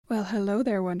Well, hello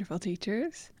there, wonderful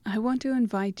teachers. I want to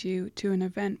invite you to an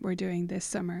event we're doing this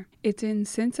summer. It's in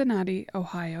Cincinnati,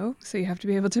 Ohio, so you have to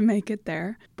be able to make it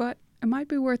there, but it might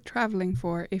be worth traveling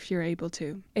for if you're able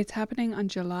to. It's happening on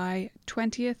July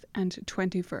 20th and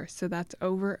 21st, so that's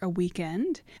over a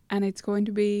weekend, and it's going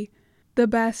to be the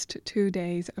best 2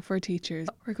 days for teachers.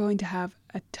 We're going to have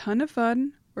a ton of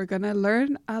fun. We're going to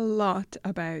learn a lot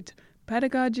about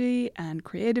pedagogy and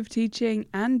creative teaching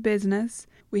and business.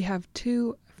 We have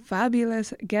 2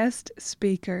 fabulous guest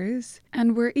speakers,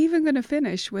 and we're even going to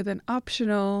finish with an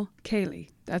optional ceilidh.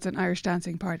 That's an Irish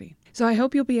dancing party. So I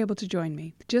hope you'll be able to join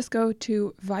me. Just go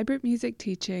to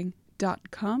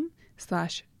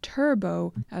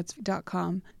vibrantmusicteaching.com/turbo. That's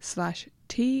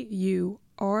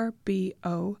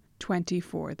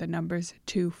 .com/TURBO24. The number's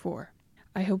 24.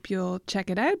 I hope you'll check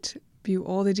it out, view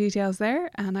all the details there,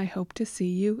 and I hope to see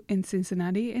you in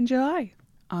Cincinnati in July.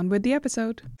 On with the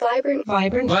episode.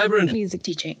 Vibrant music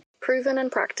teaching. Proven and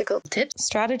practical Tips,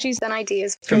 strategies, and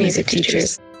ideas for music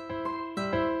teachers.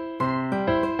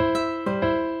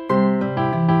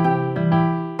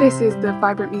 This is the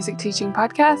Vibrant Music Teaching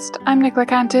Podcast. I'm Nicola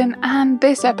Canton, and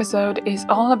this episode is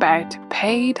all about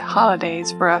paid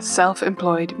holidays for us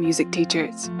self-employed music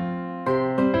teachers.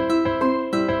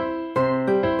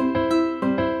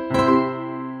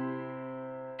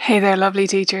 Hey there, lovely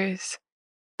teachers.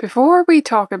 Before we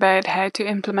talk about how to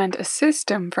implement a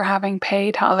system for having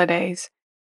paid holidays,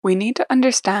 we need to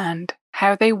understand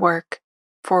how they work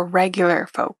for regular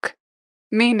folk.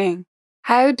 Meaning,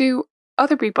 how do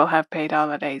other people have paid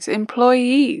holidays?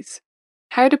 Employees.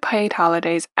 How do paid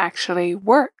holidays actually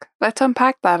work? Let's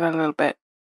unpack that a little bit.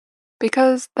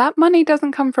 Because that money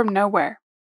doesn't come from nowhere.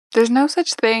 There's no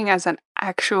such thing as an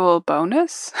actual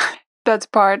bonus that's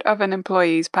part of an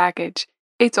employee's package.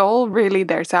 It's all really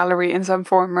their salary in some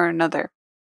form or another.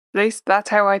 At least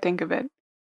that's how I think of it.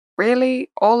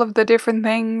 Really, all of the different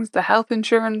things, the health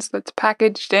insurance that's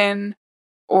packaged in,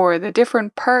 or the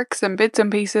different perks and bits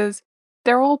and pieces,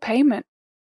 they're all payment.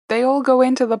 They all go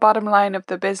into the bottom line of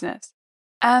the business.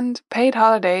 And paid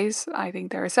holidays, I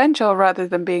think they're essential rather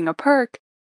than being a perk,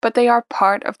 but they are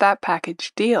part of that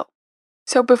package deal.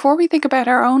 So before we think about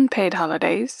our own paid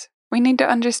holidays, we need to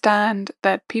understand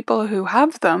that people who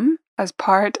have them as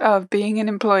part of being an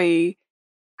employee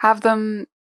have them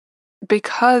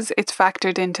because it's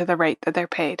factored into the rate that they're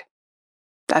paid.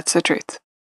 That's the truth.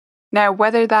 Now,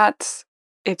 whether it's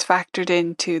factored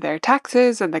into their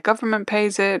taxes and the government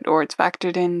pays it, or it's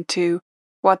factored into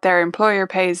what their employer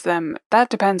pays them, that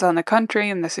depends on the country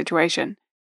and the situation.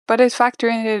 But it's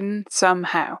factored in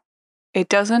somehow. It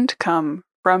doesn't come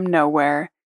from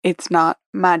nowhere. It's not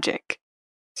magic.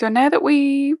 So now that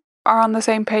we are on the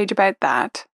same page about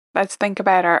that, let's think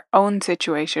about our own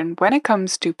situation when it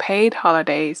comes to paid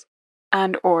holidays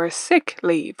and or sick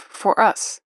leave for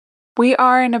us. We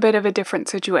are in a bit of a different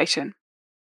situation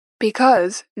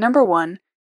because, number one,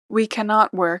 we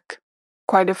cannot work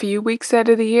quite a few weeks out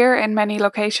of the year in many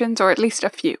locations, or at least a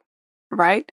few,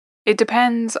 right? It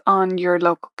depends on your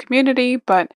local community,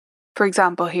 but for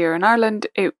example, here in Ireland,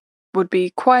 it would be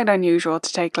quite unusual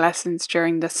to take lessons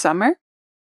during the summer.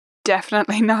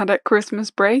 Definitely not at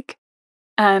Christmas break.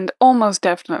 And almost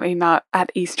definitely not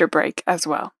at Easter break as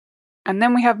well. And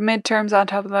then we have midterms on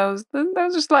top of those.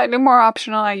 Those are slightly more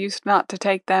optional. I used not to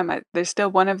take them. There's still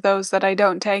one of those that I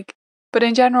don't take. But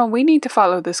in general, we need to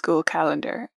follow the school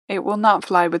calendar. It will not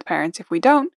fly with parents if we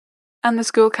don't. And the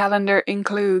school calendar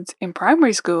includes, in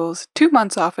primary schools, 2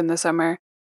 months off in the summer,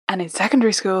 and in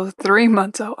secondary schools, 3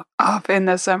 months off in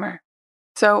the summer.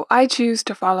 So I choose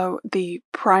to follow the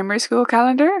primary school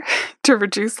calendar to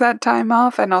reduce that time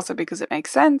off, and also because it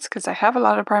makes sense, because I have a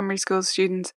lot of primary school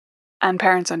students and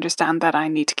parents understand that I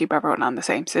need to keep everyone on the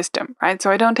same system, right?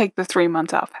 So I don't take the 3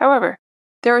 months off. However,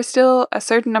 there are still a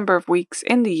certain number of weeks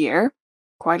in the year,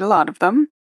 quite a lot of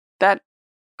them, that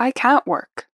I can't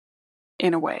work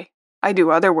in a way. I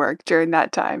do other work during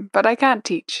that time, but I can't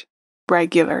teach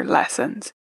regular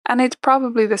lessons. And it's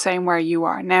probably the same where you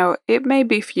are. Now, it may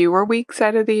be fewer weeks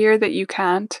out of the year that you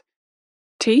can't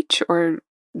teach, or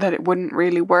that it wouldn't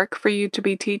really work for you to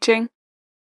be teaching.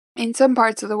 In some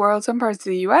parts of the world, some parts of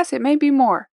the US, it may be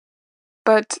more.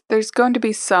 But there's going to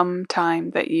be some time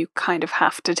that you kind of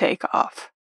have to take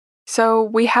off. So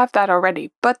we have that already.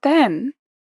 But then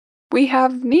we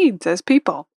have needs as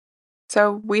people.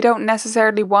 So we don't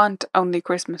necessarily want only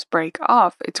Christmas break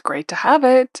off. It's great to have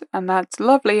it, and that's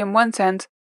lovely in one sense.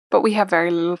 But we have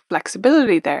very little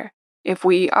flexibility there. If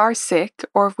we are sick,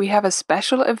 or if we have a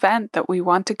special event that we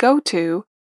want to go to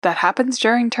that happens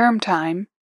during term time,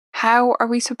 how are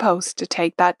we supposed to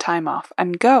take that time off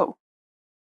and go?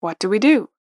 What do we do?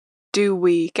 Do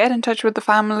we get in touch with the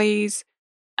families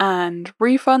and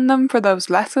refund them for those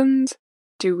lessons?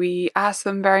 Do we ask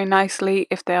them very nicely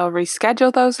if they'll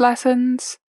reschedule those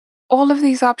lessons? All of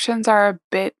these options are a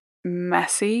bit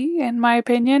messy, in my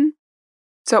opinion.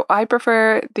 So I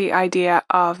prefer the idea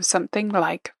of something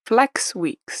like flex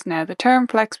weeks. Now, the term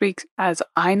flex weeks, as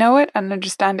I know it and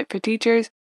understand it for teachers,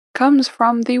 comes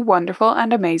from the wonderful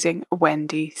and amazing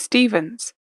Wendy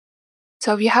Stevens.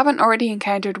 So if you haven't already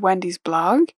encountered Wendy's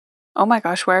blog, oh my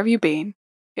gosh, where have you been?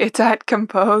 It's at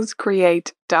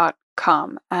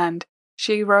composecreate.com, and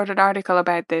she wrote an article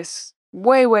about this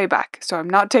way back, so I'm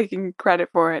not taking credit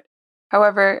for it.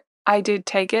 However, I did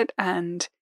take it and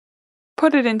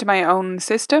put it into my own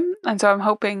system, and so I'm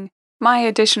hoping my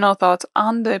additional thoughts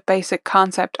on the basic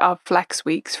concept of flex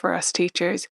weeks for us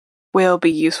teachers will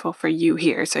be useful for you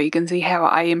here, so you can see how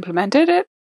I implemented it.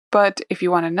 But if you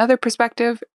want another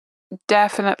perspective,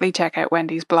 definitely check out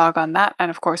Wendy's blog on that,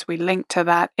 and of course we link to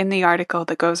that in the article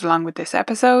that goes along with this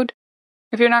episode.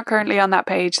 If you're not currently on that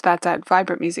page, that's at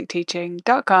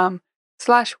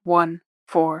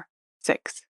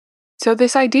vibrantmusicteaching.com/146. So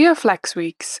this idea of flex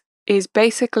weeks is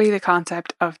basically the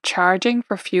concept of charging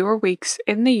for fewer weeks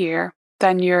in the year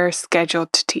than you're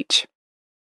scheduled to teach.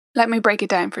 Let me break it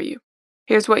down for you.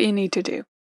 Here's what you need to do.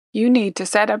 You need to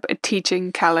set up a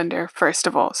teaching calendar first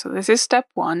of all. So this is step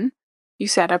one. You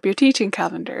set up your teaching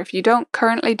calendar. If you don't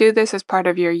currently do this as part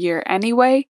of your year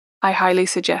anyway, I highly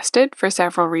suggest it for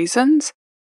several reasons.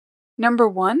 Number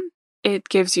one, it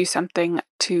gives you something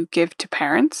to give to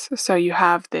parents. So you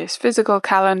have this physical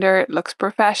calendar, it looks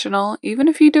professional, even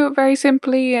if you do it very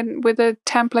simply and with a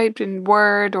template in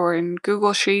Word or in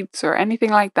Google Sheets or anything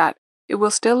like that, it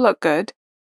will still look good.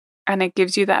 And it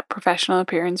gives you that professional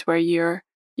appearance where you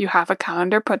have a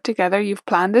calendar put together, you've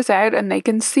planned this out, and they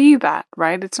can see that,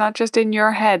 right? It's not just in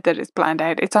your head that it's planned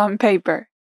out, it's on paper.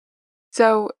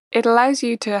 So it allows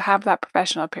you to have that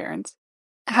professional appearance.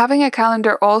 Having a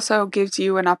calendar also gives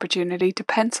you an opportunity to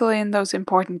pencil in those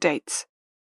important dates,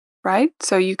 right?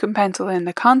 So you can pencil in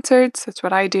the concerts, that's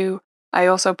what I do. I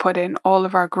also put in all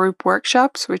of our group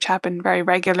workshops, which happen very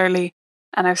regularly,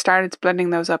 and I've started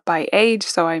splitting those up by age,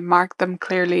 so I mark them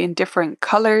clearly in different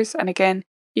colours. And again,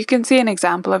 you can see an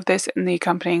example of this in the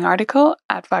accompanying article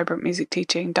at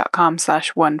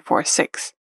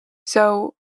vibrantmusicteaching.com/146.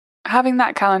 So having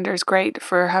that calendar is great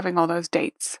for having all those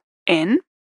dates in.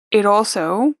 It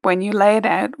also, when you lay it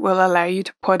out, will allow you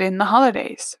to put in the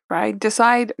holidays, right?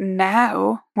 Decide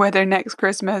now whether next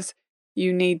Christmas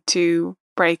you need to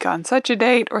break on such a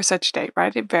date or such a date,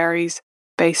 right? It varies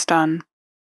based on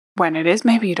when it is.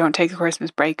 Maybe you don't take a Christmas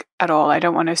break at all. I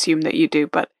don't want to assume that you do,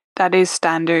 but that is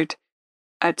standard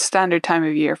at standard time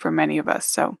of year for many of us.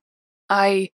 So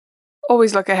I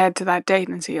always look ahead to that date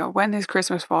and see, oh, when is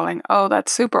Christmas falling? Oh,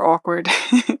 that's super awkward,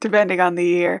 depending on the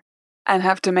year, and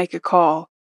have to make a call.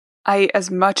 I, as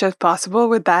much as possible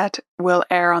with that, will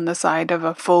err on the side of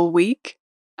a full week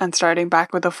and starting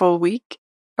back with a full week.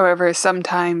 However,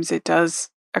 sometimes it does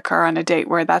occur on a date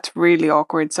where that's really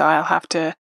awkward, so I'll have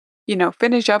to,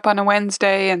 finish up on a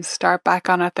Wednesday and start back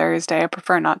on a Thursday. I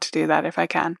prefer not to do that if I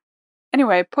can.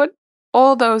 Anyway, put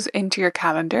all those into your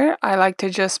calendar. I like to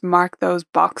just mark those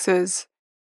boxes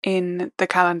in the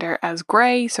calendar as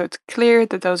grey, so it's clear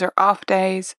that those are off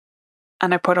days,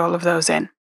 and I put all of those in.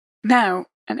 Now,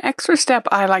 an extra step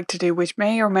I like to do, which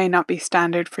may or may not be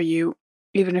standard for you,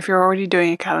 even if you're already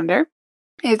doing a calendar,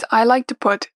 is I like to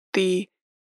put the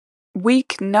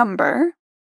week number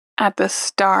at the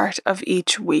start of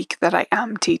each week that I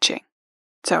am teaching.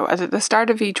 So at the start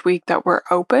of each week that we're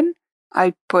open,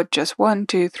 I put just 1,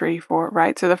 2, 3, 4,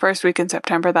 right? So the first week in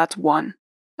September, that's 1.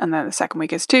 And then the second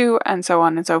week is 2, and so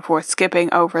on and so forth,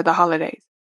 skipping over the holidays.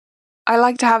 I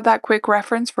like to have that quick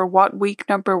reference for what week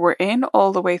number we're in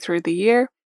all the way through the year.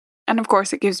 And of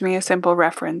course, it gives me a simple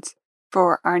reference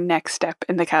for our next step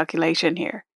in the calculation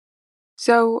here.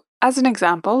 So, as an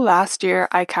example, last year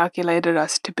I calculated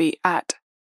us to be at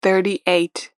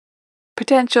 38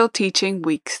 potential teaching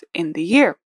weeks in the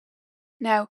year.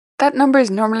 Now, that number is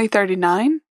normally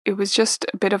 39. It was just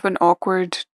a bit of an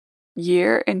awkward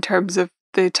year in terms of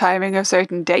the timing of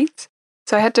certain dates.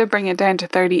 So I had to bring it down to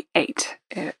 38.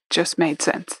 It just made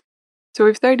sense. So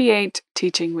we have 38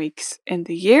 teaching weeks in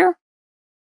the year.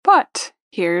 But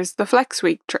here's the flex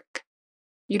week trick.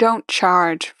 You don't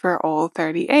charge for all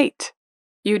 38.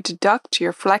 You deduct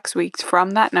your flex weeks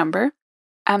from that number,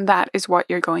 and that is what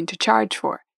you're going to charge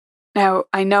for. Now,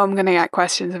 I know I'm going to get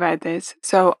questions about this,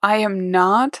 so I am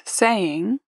not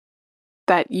saying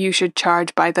that you should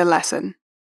charge by the lesson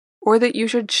or that you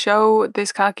should show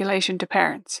this calculation to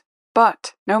parents.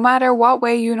 But no matter what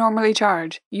way you normally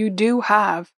charge, you do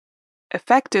have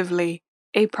effectively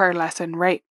a per lesson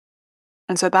rate.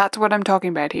 And so that's what I'm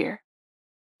talking about here.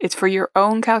 It's for your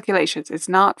own calculations. It's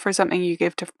not for something you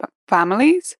give to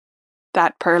families,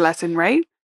 that per lesson rate,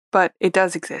 but it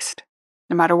does exist,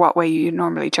 no matter what way you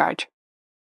normally charge.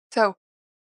 So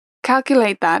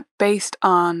calculate that based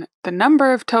on the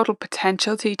number of total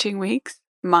potential teaching weeks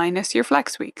minus your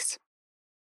flex weeks.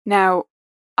 Now,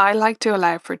 I like to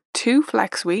allow for 2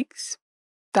 flex weeks.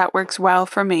 That works well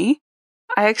for me.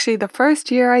 The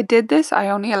first year I did this, I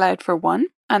only allowed for 1,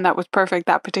 and that was perfect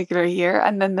that particular year.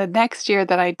 And then the next year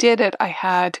that I did it, I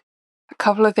had a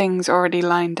couple of things already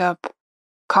lined up,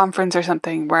 conference or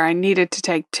something, where I needed to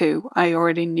take 2. I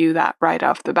already knew that right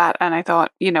off the bat, and I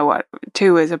thought, you know what,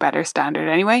 2 is a better standard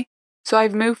anyway. So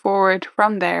I've moved forward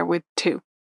from there with 2.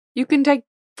 You can take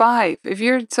 5. If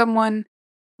you're someone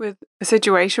with a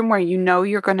situation where you know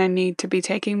you're going to need to be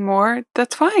taking more,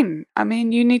 that's fine. I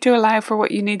mean, you need to allow for what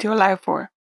you need to allow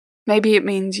for. Maybe it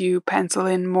means you pencil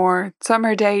in more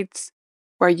summer dates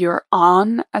where you're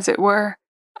on, as it were,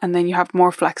 and then you have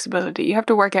more flexibility. You have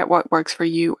to work out what works for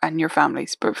you and your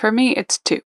families. But for me, it's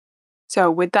 2.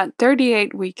 So with that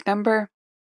 38-week number,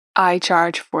 I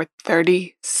charge for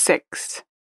 36.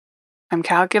 I'm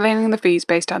calculating the fees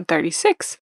based on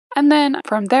 36. And then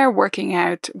from there, working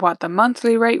out what the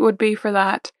monthly rate would be for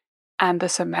that and the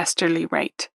semesterly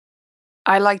rate.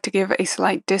 I like to give a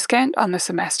slight discount on the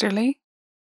semesterly.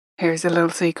 Here's a little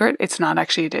secret. It's not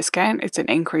actually a discount. It's an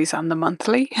increase on the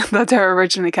monthly. That's how I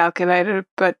originally calculated,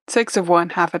 but 6 of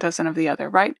one, half a dozen of the other,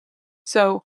 right?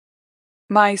 So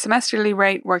my semesterly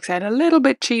rate works out a little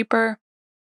bit cheaper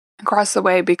across the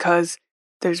way because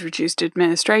there's reduced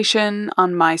administration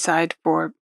on my side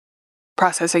for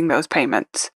processing those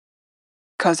payments,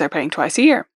 because they're paying twice a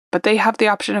year. But they have the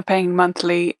option of paying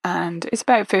monthly, and it's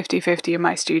about 50-50 in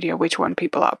my studio which one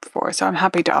people opt for, so I'm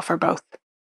happy to offer both.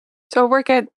 So I work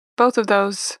out both of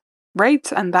those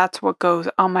rates, and that's what goes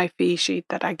on my fee sheet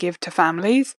that I give to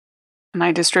families, and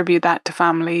I distribute that to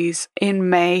families in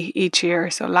May each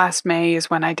year. So last May is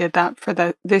when I did that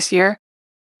for this year,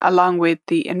 along with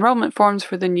the enrollment forms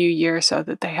for the new year, so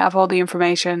that they have all the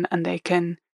information and they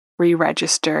can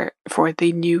re-register for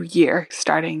the new year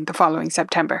starting the following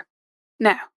September.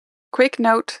 Now, quick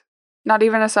note, not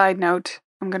even a side note,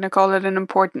 I'm going to call it an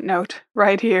important note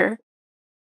right here.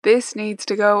 This needs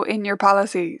to go in your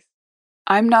policies.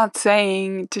 I'm not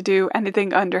saying to do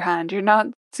anything underhand. You're not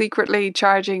secretly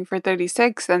charging for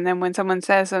 36 and then when someone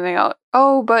says something,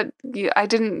 oh, but I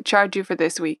didn't charge you for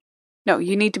this week. No,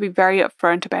 you need to be very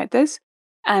upfront about this.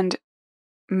 And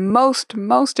most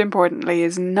importantly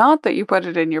is not that you put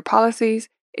it in your policies,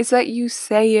 it's that you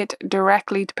say it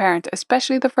directly to parents,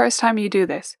 especially the first time you do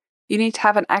this. You need to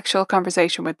have an actual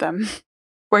conversation with them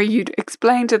where you'd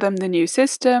explain to them the new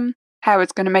system, how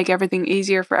it's going to make everything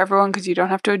easier for everyone because you don't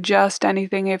have to adjust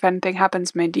anything if anything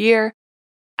happens mid-year,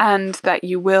 and that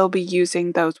you will be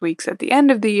using those weeks at the end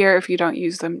of the year if you don't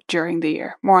use them during the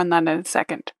year. More on that in a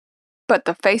second. But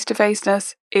the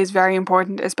face-to-faceness is very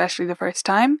important, especially the first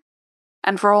time.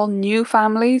 And for all new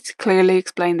families, clearly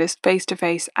explain this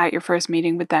face-to-face at your first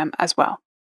meeting with them as well.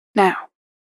 Now,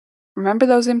 remember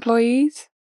those employees?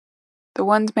 The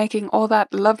ones making all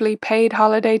that lovely paid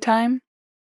holiday time?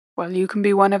 Well, you can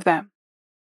be one of them.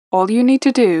 All you need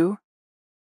to do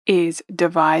is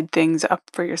divide things up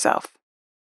for yourself.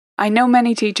 I know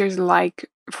many teachers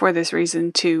like, for this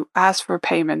reason, to ask for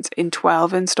payments in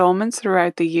 12 installments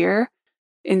throughout the year,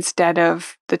 instead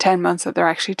of the 10 months that they're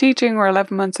actually teaching or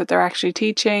 11 months that they're actually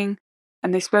teaching,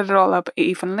 and they split it all up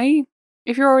evenly.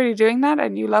 If you're already doing that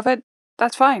and you love it,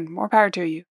 that's fine, more power to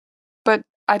you. But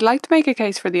I'd like to make a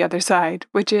case for the other side,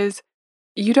 which is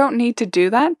you don't need to do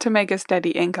that to make a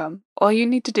steady income. All you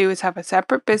need to do is have a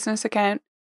separate business account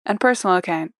and personal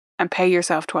account and pay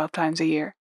yourself 12 times a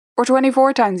year, or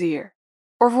 24 times a year,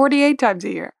 or 48 times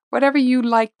a year, whatever you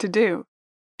like to do.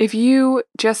 If you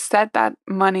just set that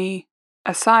money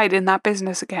aside in that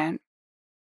business account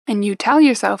and you tell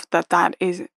yourself that that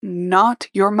is not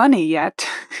your money yet,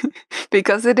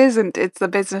 because it isn't, it's the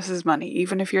business's money,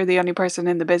 even if you're the only person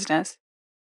in the business,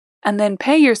 and then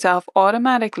pay yourself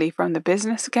automatically from the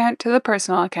business account to the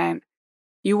personal account,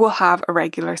 you will have a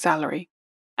regular salary.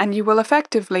 And you will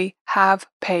effectively have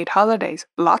paid holidays.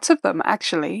 Lots of them,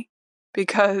 actually,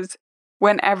 because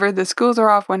whenever the schools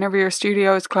are off, whenever your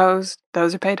studio is closed,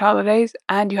 those are paid holidays,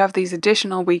 and you have these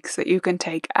additional weeks that you can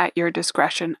take at your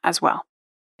discretion as well.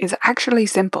 It's actually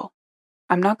simple.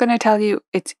 I'm not going to tell you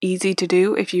it's easy to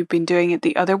do if you've been doing it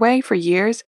the other way for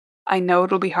years. I know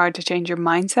it'll be hard to change your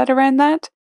mindset around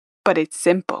that, but it's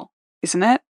simple, isn't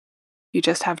it? You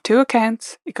just have 2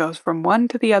 accounts, it goes from one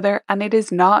to the other, and it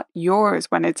is not yours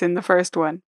when it's in the first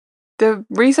one. The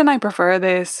reason I prefer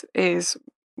this is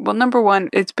well, number one,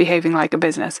 it's behaving like a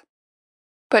business.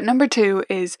 But number two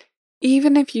is,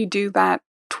 even if you do that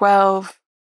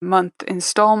 12-month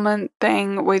installment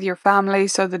thing with your family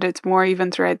so that it's more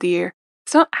even throughout the year,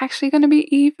 it's not actually going to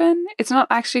be even. It's not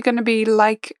actually going to be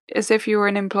like as if you were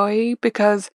an employee,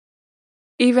 because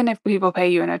even if people pay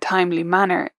you in a timely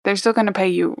manner, they're still going to pay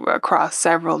you across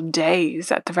several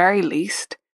days at the very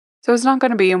least. So it's not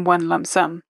going to be in one lump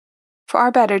sum.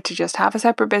 Far better to just have a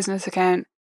separate business account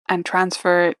and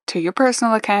transfer it to your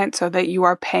personal account so that you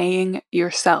are paying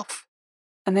yourself.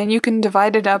 And then you can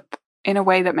divide it up in a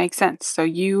way that makes sense. So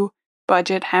you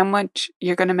budget how much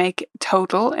you're going to make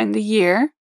total in the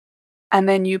year, and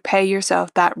then you pay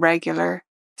yourself that regular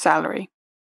salary.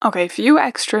 Okay, a few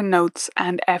extra notes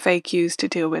and FAQs to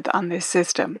deal with on this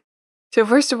system. So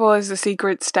first of all is the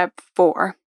secret step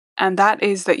 4, and that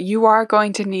is that you are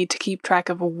going to need to keep track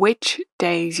of which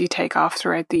days you take off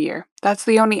throughout the year. That's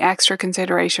the only extra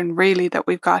consideration really that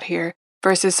we've got here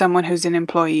versus someone who's an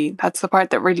employee. That's the part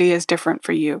that really is different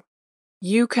for you.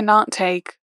 You cannot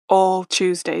take all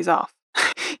Tuesdays off.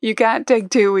 You can't take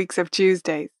 2 weeks of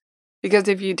Tuesdays, because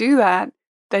if you do that,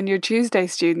 then your Tuesday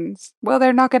students, well,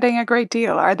 they're not getting a great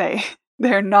deal, are they?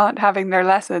 They're not having their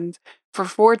lessons for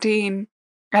 14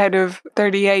 out of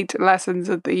 38 lessons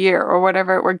of the year, or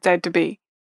whatever it works out to be.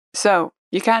 So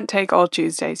you can't take all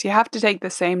Tuesdays. You have to take the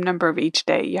same number of each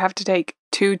day. You have to take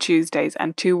 2 Tuesdays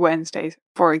and 2 Wednesdays,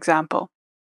 for example.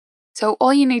 So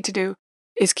all you need to do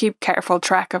is keep careful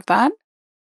track of that.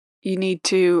 You need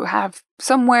to have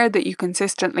somewhere that you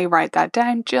consistently write that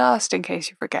down just in case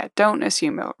you forget. Don't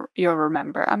assume you'll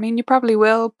remember. I mean, you probably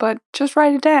will, but just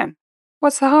write it down.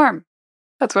 What's the harm?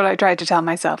 That's what I try to tell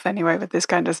myself anyway with this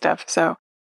kind of stuff. So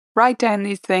write down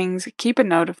these things, keep a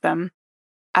note of them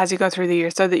as you go through the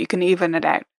year so that you can even it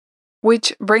out.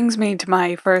 Which brings me to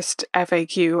my first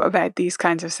FAQ about these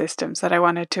kinds of systems that I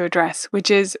wanted to address, which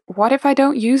is, what if I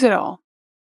don't use it all?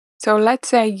 So let's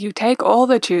say you take all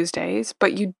the Tuesdays,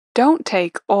 but you don't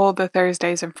take all the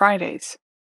Thursdays and Fridays.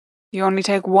 You only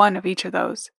take one of each of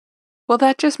those. Well,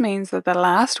 that just means that the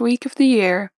last week of the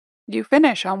year, you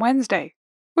finish on Wednesday.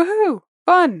 Woohoo!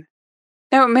 Fun!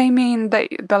 Now, it may mean that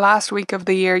the last week of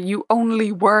the year, you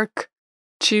only work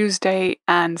Tuesday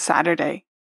and Saturday,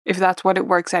 if that's what it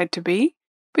works out to be,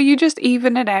 but you just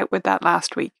even it out with that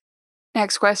last week.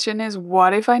 Next question is,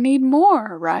 what if I need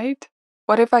more, right?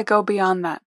 What if I go beyond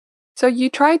that? So you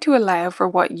try to allow for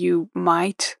what you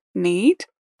might need,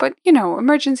 but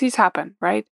emergencies happen,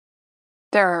 right?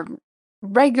 There are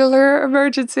regular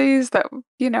emergencies that,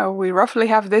 we roughly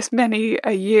have this many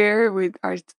a year.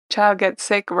 Our child gets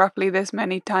sick roughly this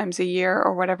many times a year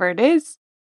or whatever it is.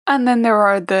 And then there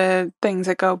are the things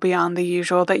that go beyond the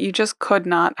usual that you just could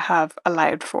not have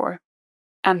allowed for.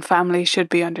 And families should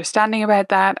be understanding about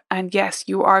that. And yes,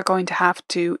 you are going to have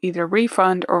to either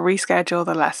refund or reschedule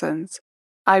the lessons.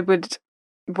 I would,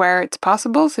 where it's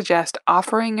possible, suggest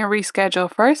offering a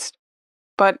reschedule first,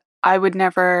 but I would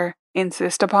never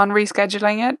insist upon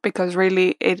rescheduling it, because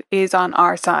really it is on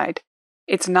our side.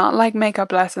 It's not like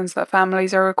makeup lessons that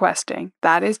families are requesting.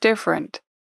 That is different.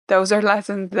 Those are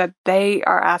lessons that they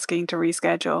are asking to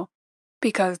reschedule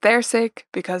because they're sick,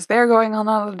 because they're going on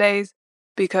holidays,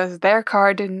 because their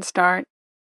car didn't start.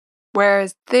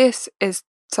 Whereas this is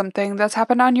something that's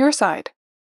happened on your side.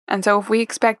 And so if we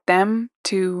expect them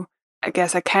to,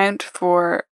 account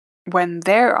for when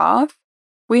they're off,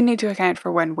 we need to account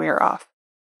for when we're off.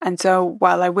 And so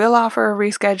while I will offer a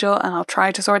reschedule and I'll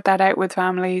try to sort that out with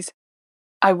families,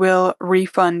 I will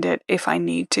refund it if I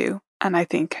need to. And I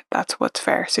think that's what's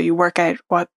fair. So you work out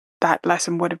what that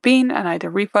lesson would have been and either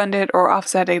refund it or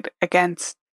offset it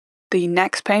against the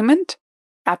next payment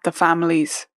at the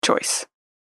family's choice.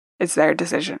 It's their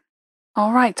decision.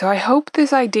 All right, so I hope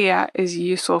this idea is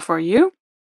useful for you.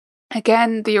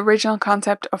 Again, the original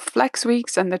concept of flex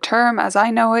weeks and the term as I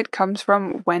know it comes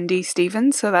from Wendy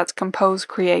Stevens, so that's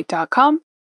composecreate.com.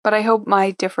 But I hope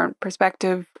my different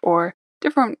perspective or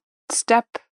different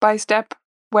step-by-step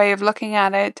way of looking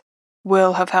at it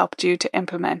will have helped you to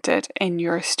implement it in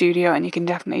your studio, and you can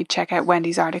definitely check out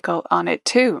Wendy's article on it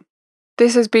too.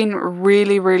 This has been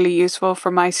really, really useful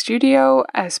for my studio,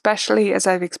 especially as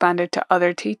I've expanded to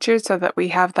other teachers so that we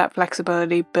have that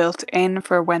flexibility built in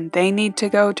for when they need to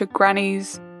go to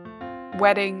granny's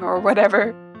wedding or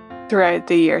whatever throughout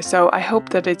the year. So I hope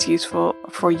that it's useful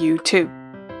for you too.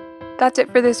 That's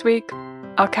it for this week.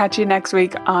 I'll catch you next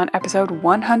week on episode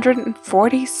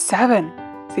 147.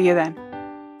 See you then.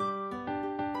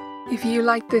 If you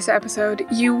liked this episode,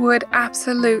 you would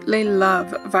absolutely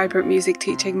love Vibrant Music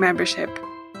Teaching membership.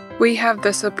 We have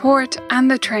the support and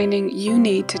the training you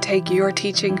need to take your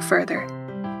teaching further.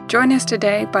 Join us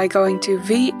today by going to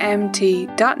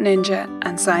vmt.ninja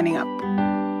and signing up.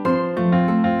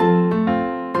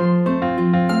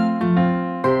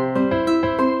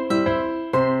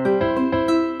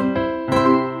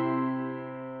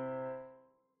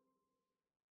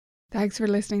 Thanks for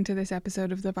listening to this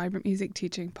episode of the Vibrant Music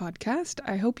Teaching Podcast.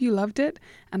 I hope you loved it,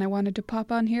 and I wanted to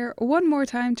pop on here one more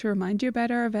time to remind you about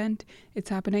our event.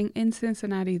 It's happening in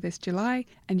Cincinnati this July,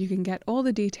 and you can get all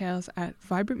the details at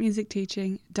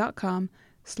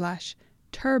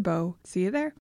vibrantmusicteaching.com/turbo. See you there.